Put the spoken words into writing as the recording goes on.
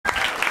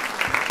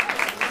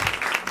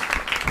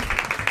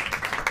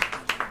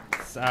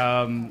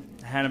Yes.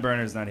 Hannah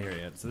Berner's not here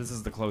yet, so this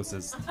is the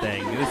closest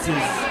thing. This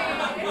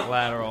is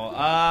lateral.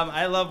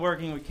 I love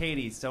working with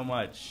Katie so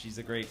much. She's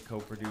a great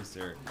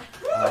co-producer.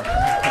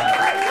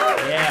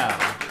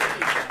 Yeah.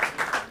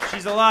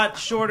 She's a lot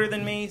shorter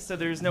than me, so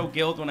there's no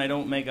guilt when I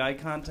don't make eye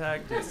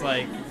contact. It's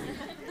like,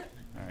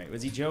 all right,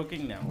 was he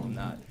joking? No, I'm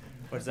not.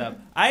 What's up?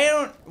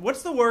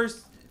 What's the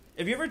worst?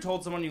 Have you ever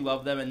told someone you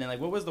love them, and then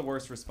like, what was the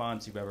worst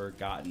response you've ever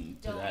gotten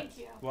to that?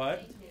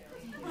 What?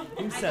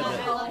 Who said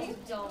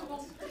that? Don't.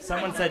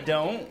 Someone said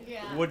don't?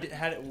 Yeah.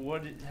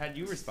 How'd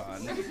you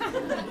respond? I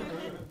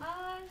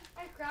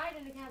cried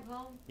in a cab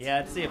home. Yeah,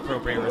 it's the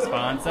appropriate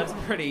response. That's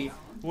pretty...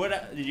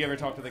 Did you ever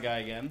talk to the guy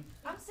again?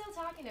 I'm still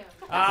talking to him.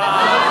 What?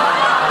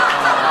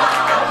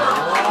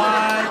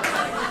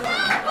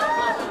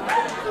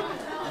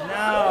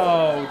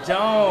 No,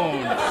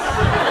 don't.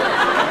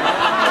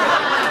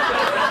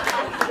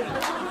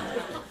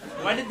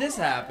 When did this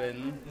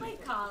happen?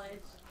 Like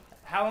college.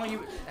 How long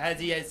has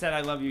he said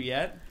I love you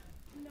yet?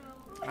 No.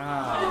 Oh,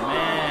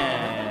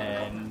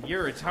 man.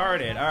 You're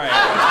retarded. All right.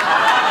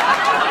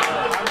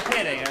 I'm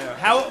kidding.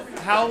 How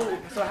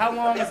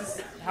long is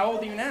this? How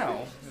old are you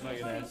now?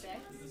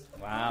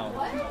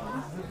 Wow.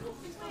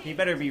 He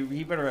better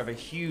have a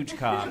huge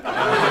cock.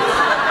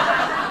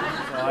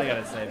 That's all I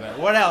gotta say about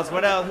it. What else?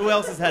 Who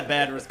else has had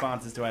bad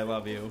responses to I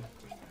love you?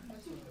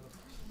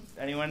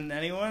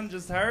 Anyone?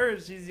 Just her?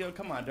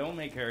 Come on, don't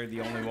make her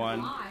the only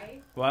one. Why?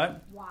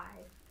 What? Why?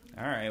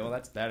 All right, well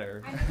that's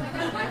better. I mean,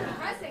 like,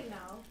 depressing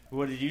though.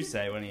 What did you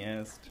say when he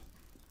asked?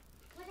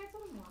 Like I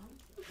told him why.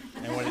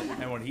 And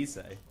what did he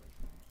say?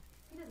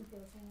 He doesn't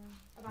feel the same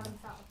about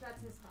himself. That's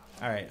his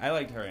problem. All right, I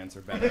liked her answer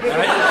better.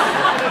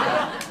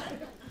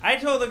 I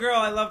told the girl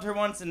I loved her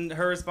once, and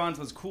her response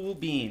was "cool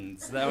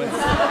beans." That was,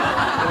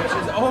 which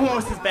is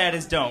almost as bad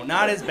as "don't."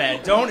 Not as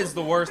bad. "Don't" is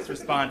the worst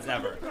response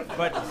ever,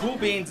 but "cool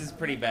beans" is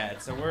pretty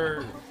bad. So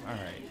we're all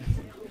right.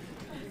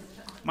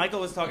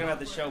 Michael was talking about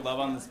the show Love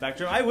on the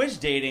Spectrum. I wish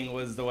dating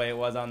was the way it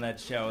was on that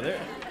show.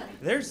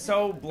 They're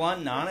so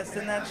blunt and honest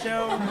in that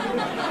show.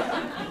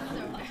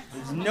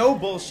 There's no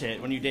bullshit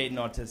when you date an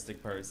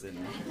autistic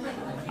person.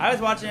 I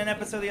was watching an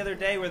episode the other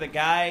day where the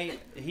guy,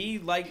 he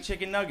liked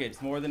chicken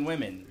nuggets more than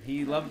women.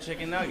 He loved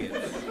chicken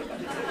nuggets.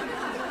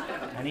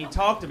 And he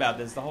talked about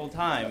this the whole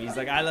time. He's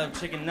like, I love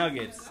chicken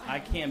nuggets. I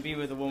can't be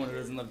with a woman who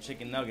doesn't love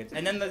chicken nuggets.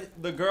 And then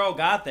the girl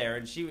got there,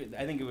 and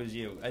I think it was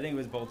you. I think it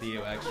was both of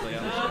you, actually.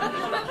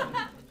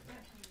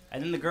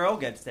 And then the girl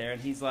gets there,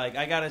 and he's like,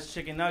 I got us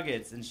chicken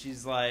nuggets. And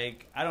she's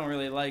like, I don't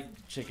really like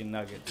chicken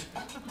nuggets.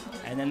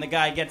 And then the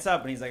guy gets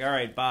up, and he's like, all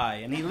right, bye.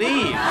 And he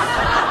leaves.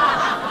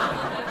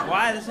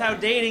 Why? That's how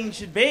dating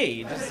should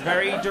be. Just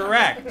very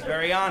direct,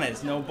 very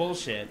honest, no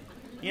bullshit.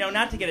 You know,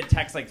 not to get a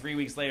text like 3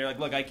 weeks later, like,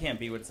 look, I can't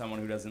be with someone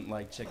who doesn't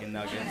like chicken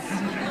nuggets.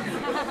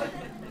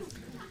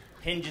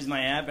 Hinge is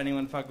my app.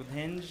 Anyone fuck with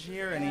Hinge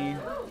here? Any?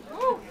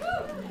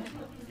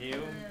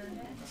 You?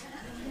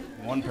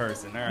 One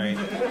person. All right.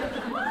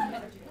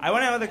 I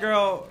went out with a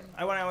girl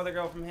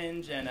from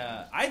Hinge, and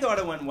I thought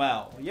it went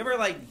well. You ever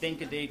like think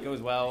a date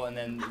goes well, and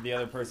then the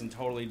other person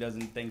totally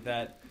doesn't think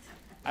that?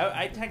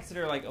 I texted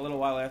her like a little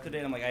while after the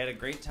date. I'm like, I had a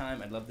great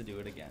time. I'd love to do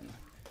it again.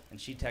 And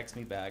she texts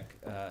me back,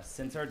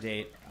 since our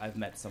date, I've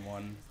met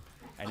someone,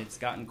 and it's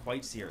gotten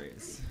quite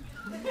serious.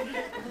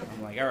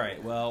 I'm like, all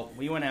right, well,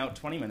 we went out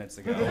 20 minutes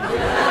ago, so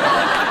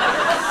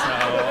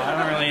I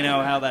don't really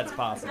know how that's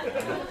possible.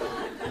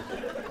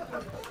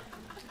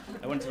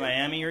 I went to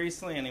Miami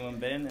recently. Anyone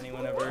been?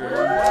 Anyone ever?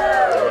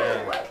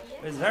 Yeah.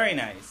 It was very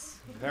nice.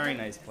 Very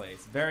nice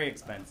place. Very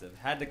expensive.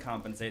 Had to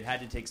compensate.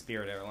 Had to take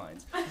Spirit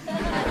Airlines.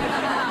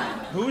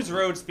 Who's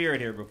rode Spirit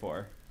here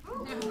before?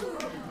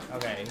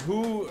 Okay.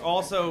 Who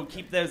also,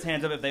 keep those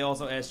hands up if they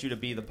also asked you to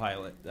be the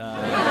pilot.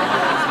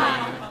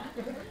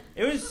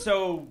 It was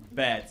so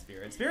bad,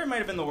 Spirit. Spirit might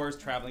have been the worst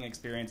traveling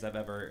experience I've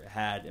ever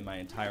had in my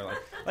entire life.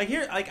 Like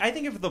here, I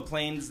think if the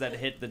planes that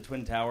hit the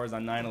Twin Towers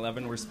on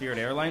 9/11 were Spirit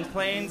Airlines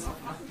planes,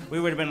 we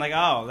would have been like,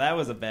 oh, that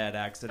was a bad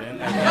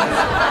accident.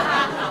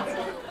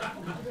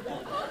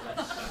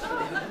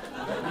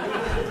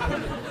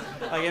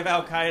 Like if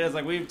Al Qaeda's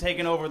like, we've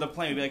taken over the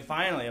plane, we'd be like,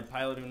 finally, a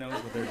pilot who knows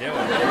what they're doing.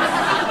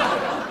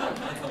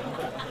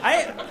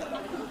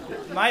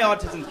 My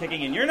autism's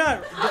kicking in. You're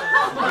not.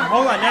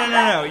 Hold on,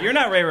 no. You're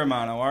not Ray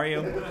Romano, are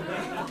you? No,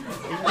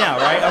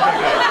 right?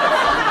 Okay, good.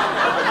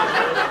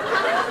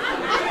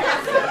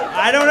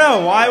 I don't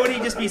know. Why would he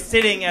just be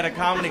sitting at a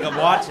comedy club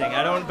watching?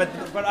 I don't.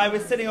 But I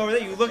was sitting over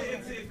there. You look.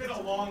 It's been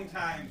a long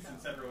time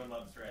since everyone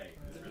loves Ray.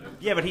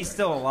 Yeah, but he's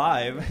still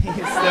alive. He's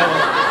still.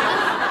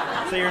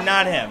 So you're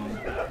not him.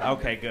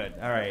 Okay, good.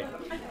 All right.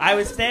 I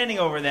was standing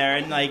over there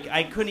and like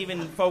I couldn't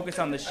even focus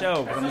on the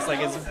show because I'm just like,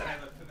 I look familiar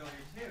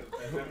too,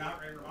 but I'm not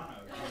Ray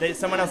Romano.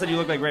 Someone else said you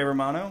look like Ray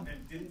Romano? I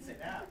didn't say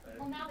that. But...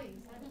 Well, now that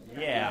you said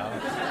it.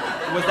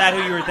 Yeah. Was that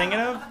who you were thinking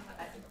of?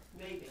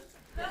 Maybe.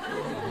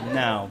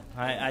 No.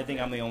 I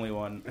think I'm the only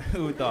one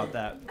who thought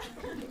that.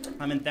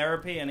 I'm in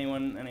therapy.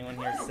 Anyone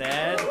here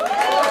sad?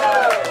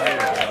 There you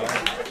go.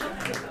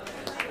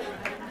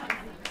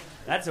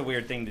 That's a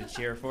weird thing to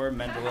cheer for,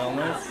 mental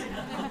illness.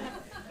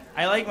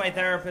 I like my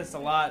therapist a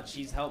lot.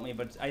 She's helped me,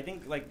 but I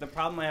think like the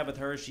problem I have with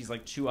her is she's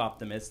like too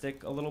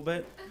optimistic a little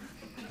bit.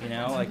 You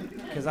know, like,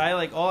 because I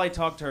like all I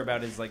talk to her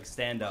about is like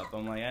stand up.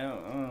 I'm like, I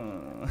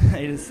don't, I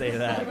hate to say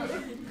that.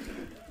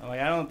 I'm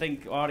like, I don't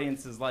think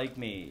audiences like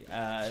me.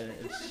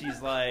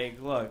 She's like,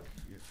 look,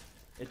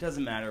 it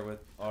doesn't matter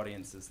what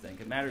audiences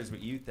think. It matters what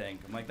you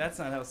think. I'm like, that's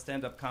not how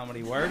stand-up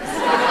comedy works. What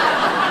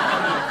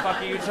the fuck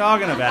are you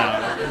talking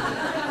about?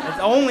 It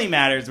only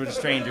matters what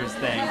strangers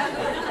think.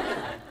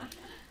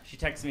 She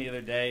texted me the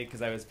other day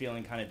because I was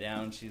feeling kind of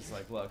down. She's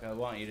like, look, I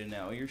want you to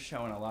know you're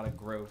showing a lot of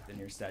growth in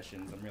your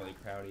sessions. I'm really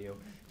proud of you.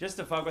 Just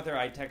to fuck with her,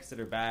 I texted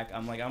her back.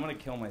 I'm like, I'm going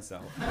to kill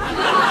myself.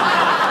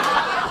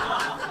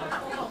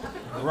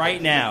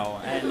 Right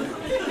now. And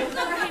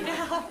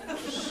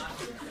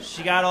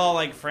she got all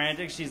like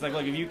frantic. She's like,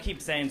 look, if you keep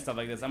saying stuff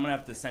like this, I'm going to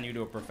have to send you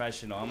to a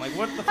professional. I'm like,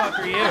 what the fuck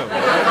are you?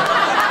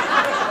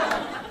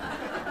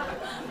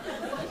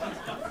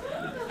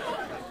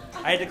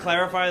 I had to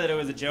clarify that it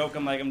was a joke.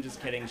 I'm like, I'm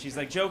just kidding. She's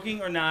like,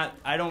 joking or not,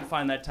 I don't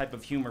find that type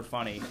of humor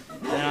funny.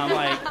 And I'm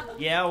like,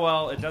 yeah,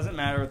 well, it doesn't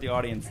matter what the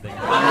audience thinks.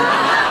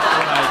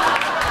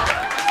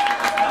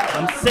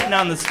 I'm sitting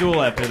on the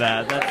stool after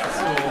that. That's the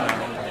stool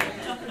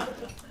now.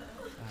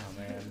 Oh,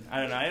 man. I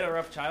don't know. I had a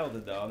rough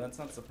childhood, though. That's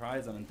not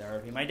surprised I'm in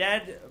therapy. My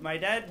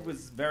dad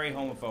was very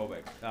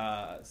homophobic.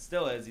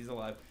 Still is. He's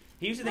alive.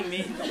 He used to think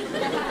me.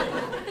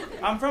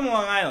 I'm from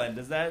Long Island.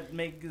 Does that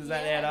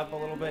add up a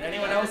little bit?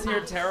 Anyone else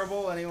here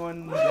terrible?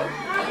 Anyone?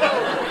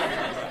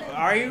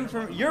 Are you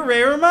from? You're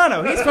Ray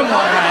Romano. He's from Long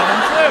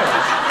Island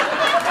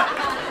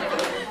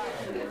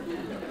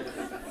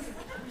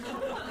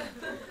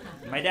too.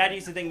 My dad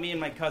used to think me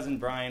and my cousin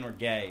Brian were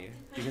gay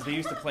because we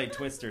used to play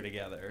Twister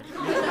together.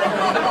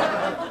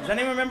 Does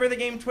anyone remember the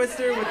game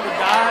Twister with the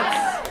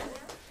dots?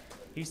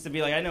 He used to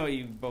be like, I know what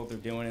you both are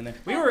doing in there.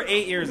 We were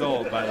 8 years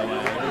old, by the way.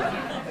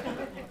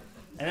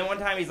 And then one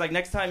time he's like,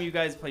 next time you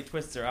guys play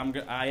Twister,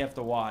 I have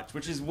to watch,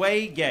 which is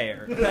way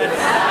gayer.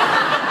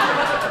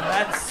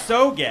 That's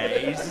so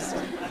gay. He's just...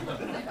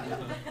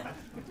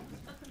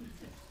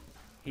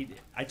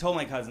 I told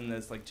my cousin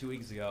this like 2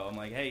 weeks ago. I'm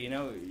like, hey, you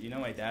know,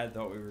 my dad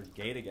thought we were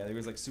gay together. He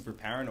was like super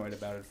paranoid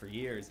about it for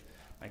years.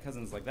 My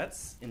cousin's like,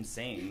 that's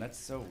insane. That's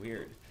so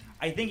weird.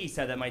 I think he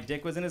said that my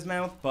dick was in his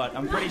mouth, but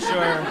I'm pretty sure. All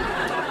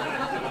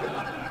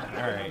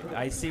right,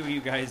 I see where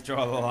you guys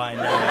draw the line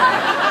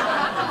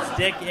now. It's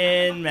dick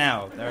in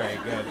mouth. All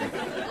right, good.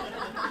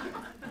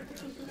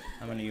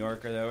 I'm a New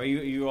Yorker, though.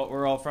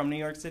 We're all from New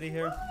York City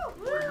here?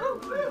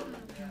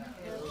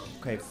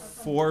 Okay,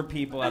 4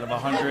 people out of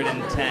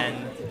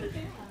 110.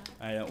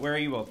 I don't. Where are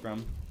you both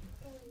from?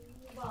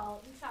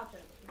 Well, in South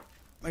Jersey.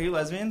 Are you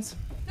lesbians?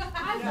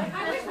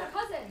 I wish we're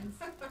cousins.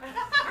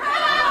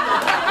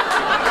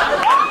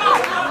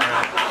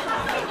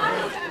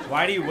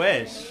 Why do you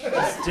wish?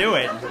 Just do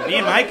it. Me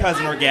and my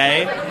cousin were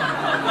gay.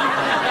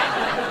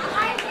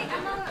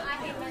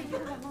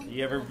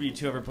 You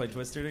two ever play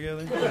Twister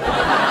together?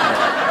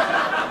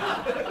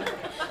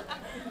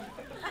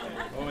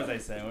 What was I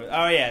saying?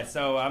 Oh yeah,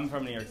 so I'm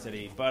from New York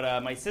City,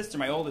 but my sister,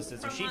 my oldest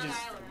sister, she just.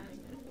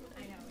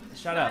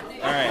 Shut up. All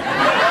right.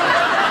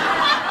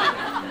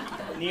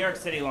 New York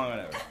City, long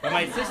whatever. But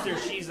my sister,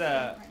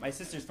 my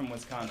sister's from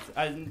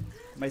Wisconsin.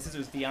 My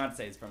sister's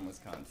fiance is from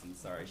Wisconsin.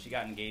 Sorry, she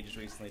got engaged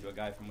recently to a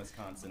guy from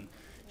Wisconsin.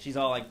 She's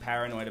all like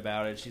paranoid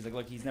about it. She's like,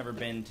 look, he's never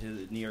been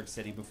to New York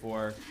City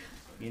before.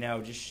 You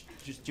know, just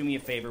do me a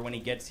favor when he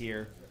gets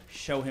here.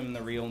 Show him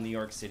the real New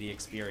York City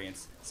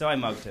experience. So I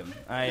mugged him.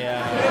 And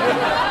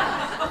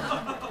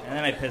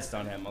then I pissed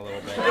on him a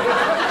little bit.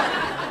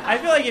 I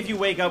feel like if you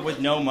wake up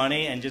with no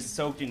money and just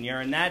soaked in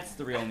urine, that's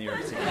the real New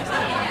York City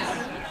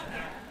experience.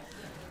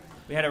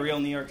 We had a real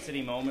New York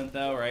City moment,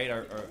 though, right?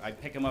 Or I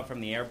pick him up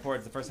from the airport.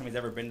 It's the first time he's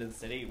ever been to the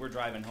city. We're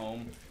driving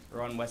home.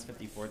 We're on West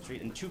 54th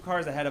Street. And 2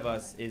 cars ahead of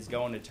us is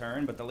going to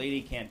turn, but the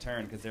lady can't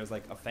turn because there's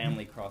like a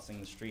family crossing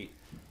the street.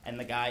 And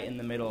the guy in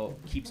the middle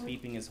keeps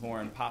beeping his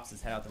horn, pops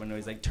his head out the window.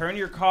 He's like, turn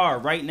your car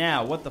right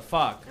now. What the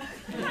fuck?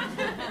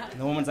 And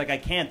the woman's like, I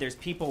can't. There's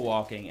people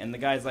walking. And the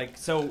guy's like,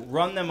 so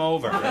run them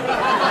over.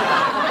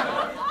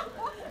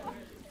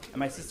 And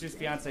my sister's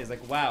fiance is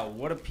like, wow,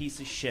 what a piece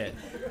of shit.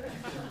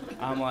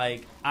 I'm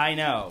like, I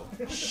know.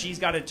 She's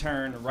got to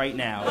turn right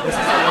now. This is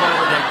a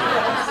little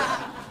ridiculous.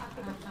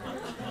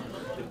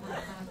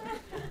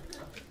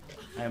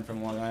 I am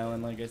from Long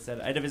Island, like I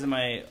said. I had to visit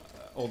my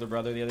older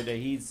brother the other day.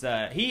 He is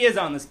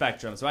on the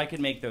spectrum, so I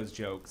can make those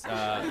jokes.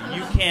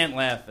 You can't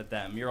laugh at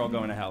them. You're all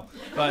going to hell.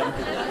 But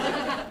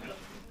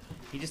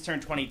he just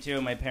turned 22,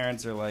 and my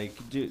parents are like,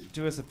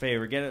 do us a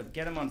favor, get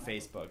him on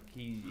Facebook.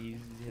 He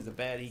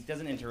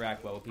doesn't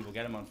interact well with people.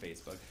 Get him on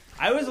Facebook.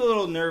 I was a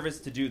little nervous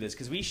to do this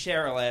because we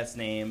share a last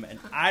name, and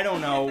I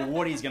don't know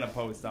what he's gonna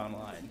post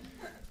online.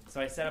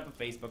 So I set up a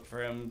Facebook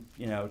for him.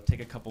 You know, take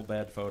a couple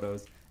bad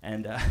photos,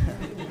 and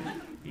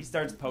he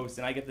starts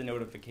posting. I get the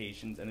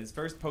notifications, and his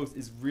first post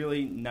is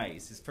really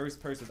nice. His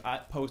first post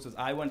was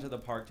I went to the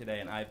park today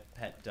and I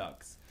pet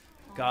ducks.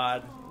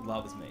 God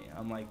loves me.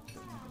 I'm like,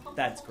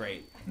 that's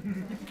great.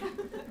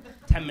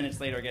 10 minutes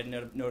later, I get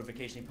a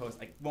notification he posts,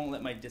 I won't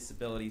let my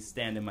disability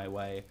stand in my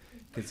way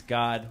because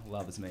God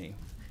loves me.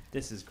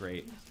 This is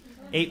great.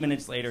 8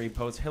 minutes later, he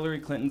posts, Hillary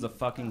Clinton's a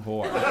fucking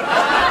whore.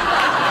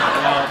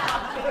 Well,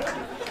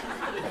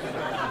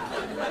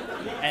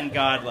 and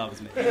God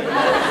loves me. So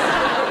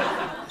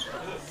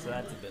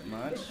that's a bit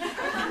much.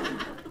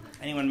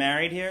 Anyone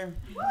married here?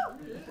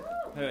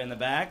 Who, in the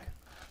back?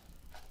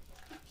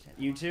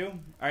 You two?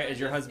 All right, is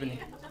your husband...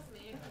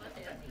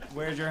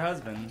 Where's your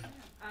husband?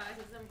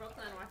 He's in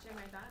Brooklyn watching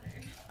my daughter.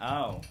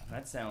 Oh,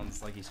 that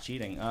sounds like he's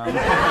cheating. I'm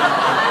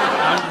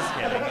just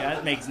kidding.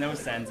 That makes no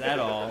sense at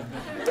all.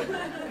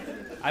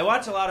 I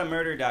watch a lot of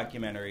murder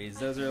documentaries.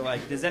 Those are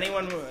like, does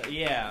anyone...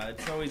 Yeah,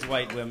 it's always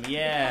white women.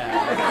 Yeah.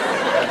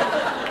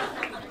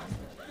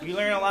 You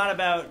learn a lot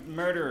about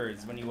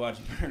murderers when you watch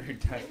murder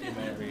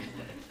documentaries.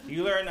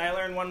 I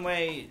learned one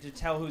way to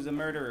tell who's a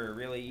murderer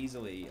really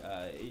easily.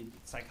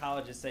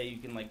 Psychologists say you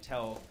can like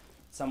tell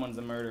someone's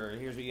a murderer.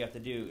 Here's what you have to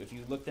do. If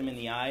you look them in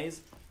the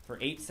eyes for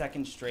 8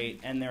 seconds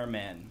straight and they're a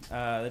man.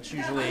 That's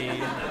usually...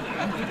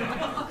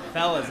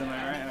 Fellas, am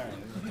I right? All right.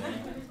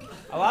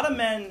 A lot of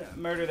men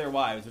murder their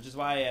wives, which is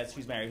why I asked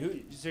who's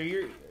married. So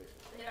you're...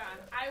 Yeah,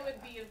 I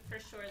would be for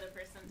sure the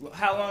person.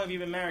 How long have you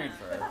been married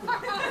for?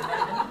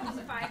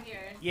 5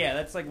 years. Yeah,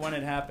 that's like when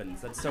it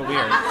happens. That's so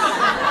weird.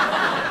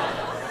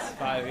 It's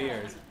 5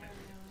 years.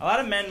 A lot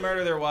of men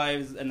murder their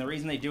wives, and the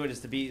reason they do it is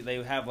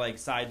they have like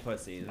side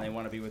pussy, and they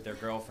want to be with their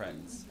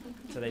girlfriends.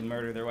 So they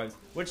murder their wives,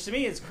 which to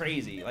me is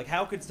crazy. Like,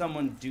 how could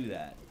someone do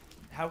that?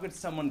 How could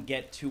someone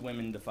get 2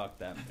 women to fuck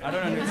them? I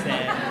don't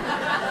understand.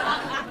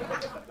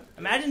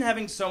 Imagine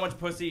having so much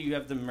pussy you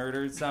have to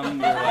murder some.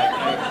 You're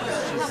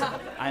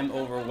like, I'm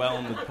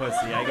overwhelmed with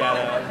pussy. I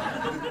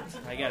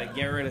gotta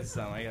get rid of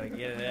some. I gotta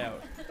get it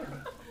out.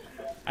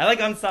 I like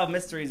Unsolved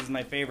Mysteries is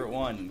my favorite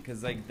one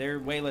because like they're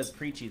way less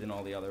preachy than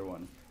all the other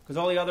ones. Because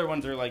all the other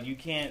ones are like you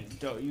can't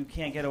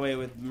get away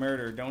with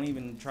murder. Don't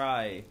even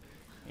try.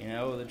 You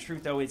know, the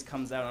truth always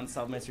comes out.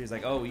 Unsolved Mysteries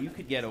like, oh, you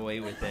could get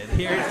away with it.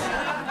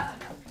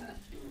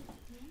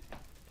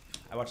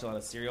 I watch a lot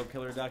of serial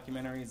killer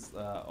documentaries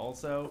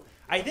also.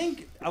 I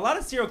think a lot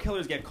of serial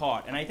killers get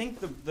caught, and I think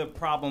the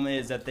problem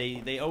is that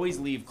they always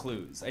leave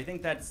clues. I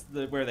think that's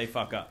where they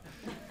fuck up.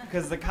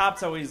 Because the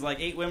cops always, like,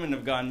 8 women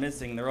have gone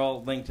missing. They're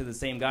all linked to the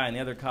same guy, and the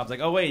other cop's like,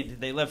 oh,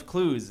 wait, they left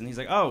clues. And he's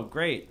like, oh,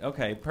 great,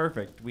 okay,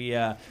 perfect.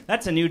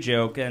 That's a new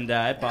joke, and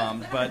it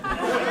bombed, but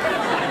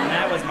and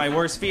that was my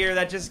worst fear.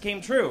 That just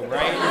came true,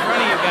 right, in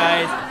front of you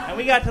guys, and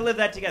we got to live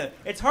that together.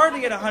 It's hard to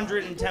get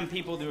 110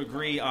 people to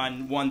agree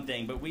on one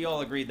thing, but we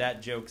all agreed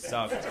that joke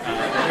sucked really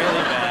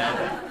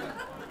bad.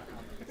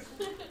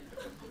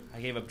 I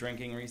gave up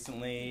drinking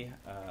recently.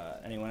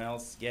 Anyone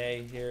else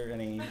gay here?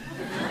 There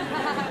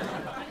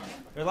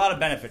are a lot of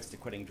benefits to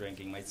quitting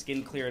drinking. My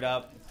skin cleared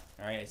up.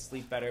 All right, I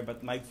sleep better.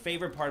 But my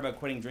favorite part about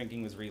quitting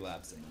drinking was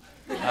relapsing.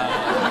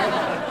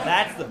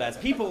 That's the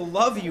best. People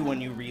love you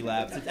when you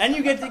relapse, and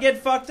you get to get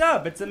fucked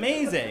up. It's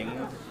amazing.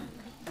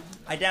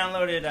 I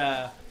downloaded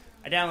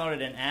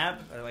an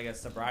app, like a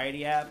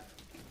sobriety app,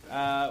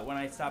 when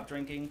I stopped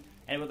drinking,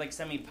 and it would like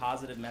send me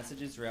positive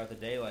messages throughout the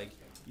day, like,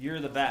 you're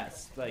the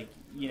best. Like,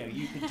 you know,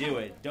 you could do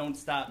it. Don't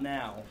stop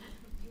now.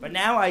 But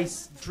now I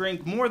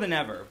drink more than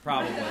ever,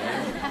 probably.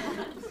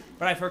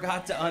 But I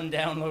forgot to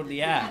undownload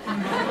the app.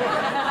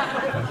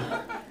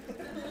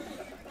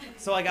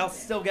 So, like, I'll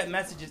still get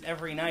messages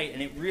every night,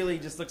 and it really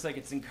just looks like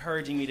it's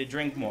encouraging me to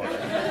drink more.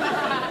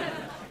 I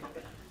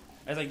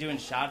was, like, doing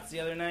shots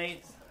the other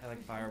night. I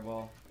like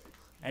Fireball.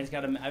 I was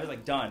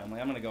like done. I'm like,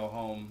 I'm gonna go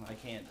home. I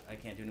can't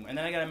do anymore. And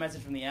then I got a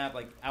message from the app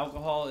like,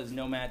 alcohol is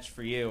no match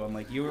for you. I'm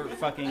like, you were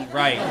fucking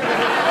right.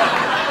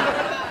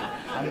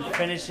 I'm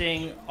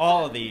finishing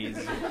all of these.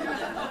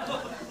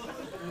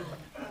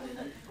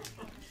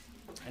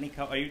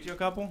 Are you two a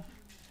couple?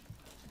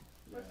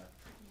 Yeah.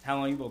 How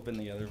long you both been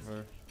together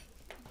for?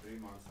 3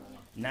 months now.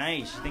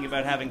 Nice. You think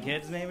about having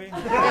kids, maybe?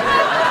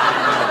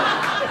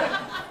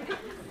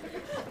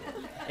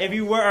 If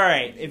you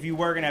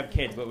were gonna have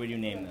kids, what would you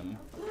name them?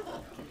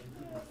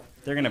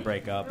 They're gonna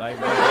break up. How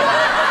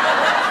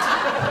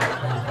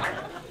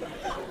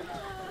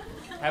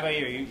about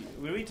you?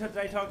 Did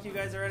I talk to you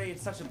guys already?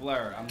 It's such a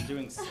blur. I'm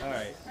doing. All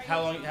right.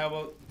 How long? How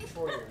about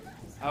 4 years?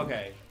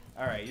 Okay.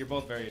 All right. You're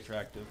both very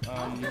attractive.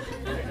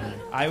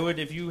 I would,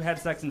 if you had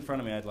sex in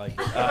front of me, I'd like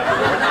it.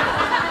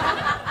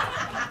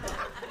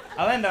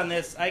 I'll end on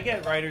this. I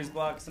get writer's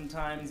block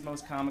sometimes.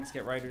 Most comics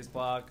get writer's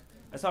block.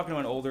 I was talking to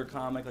an older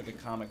comic, like a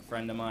comic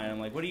friend of mine. I'm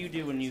like, what do you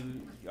do when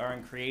you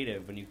aren't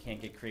creative, when you can't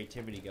get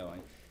creativity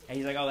going? And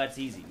he's like, oh, that's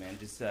easy, man.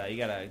 Just you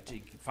gotta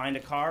find a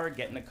car,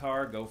 get in a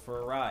car, go for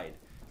a ride.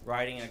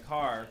 Riding in a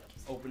car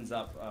opens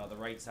up the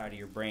right side of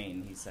your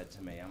brain, he said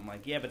to me. I'm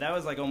like, yeah, but that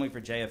was like only for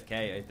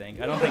JFK, I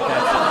think. I don't think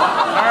that's...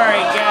 All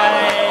right,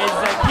 guys,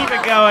 keep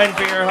it going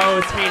for your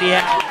host, Katie.